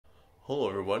Hello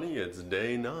everybody, it's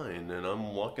day 9 and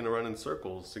I'm walking around in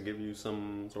circles to give you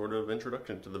some sort of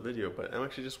introduction to the video, but I'm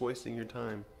actually just wasting your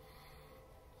time.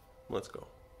 Let's go.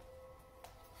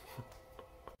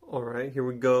 Alright, here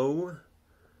we go.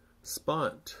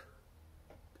 Spot.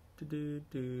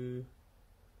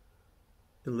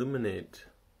 Illuminate.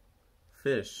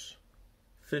 Fish.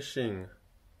 Fishing.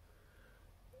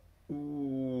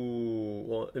 Ooh,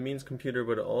 well, it means computer,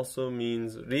 but it also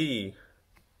means ri.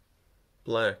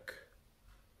 Black.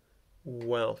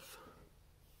 Wealth.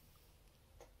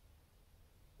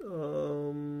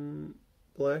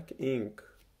 Black ink.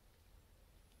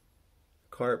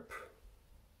 Carp.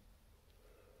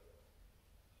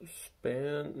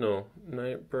 Span, no,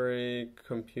 night break,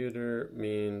 computer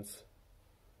means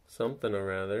something or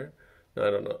rather. No,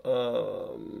 I don't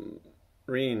know.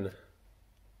 Reen.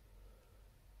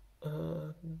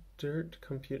 Dirt,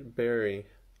 computer, berry.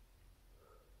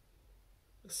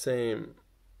 Same.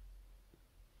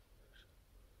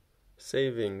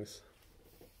 Savings.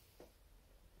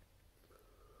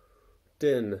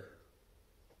 Din.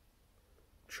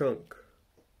 Trunk.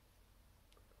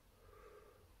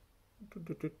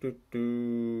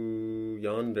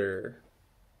 Yonder.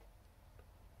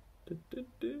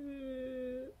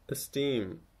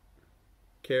 Esteem.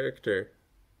 Character.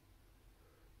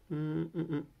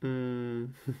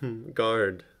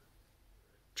 Guard.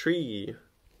 Tree.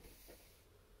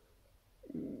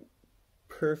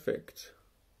 Perfect.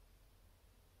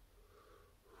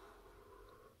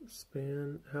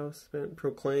 Span, house span,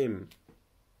 proclaim.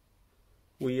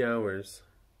 Wee hours.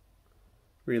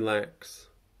 Relax.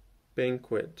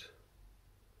 Banquet.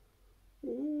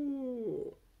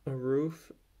 Ooh, a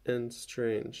roof and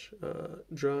strange.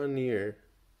 Draw near.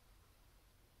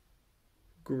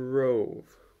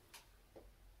 Grove.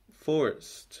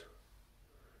 Forest.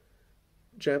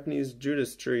 Japanese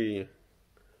Judas tree.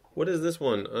 What is this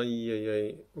one?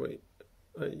 Wait.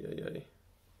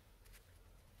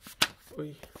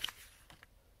 Oy.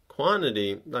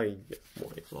 Quantity.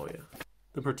 Oh yeah.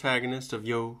 The protagonist of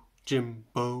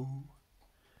Yojimbo.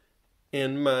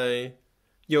 And my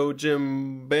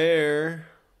Yojim bear.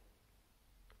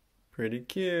 Pretty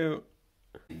cute.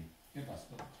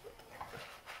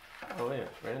 Oh yeah,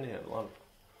 Randy had a lot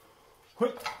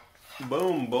of...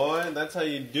 Boom, boy. That's how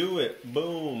you do it.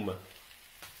 Boom.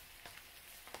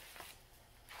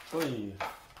 Oy.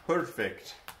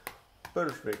 Perfect.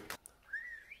 Perfect.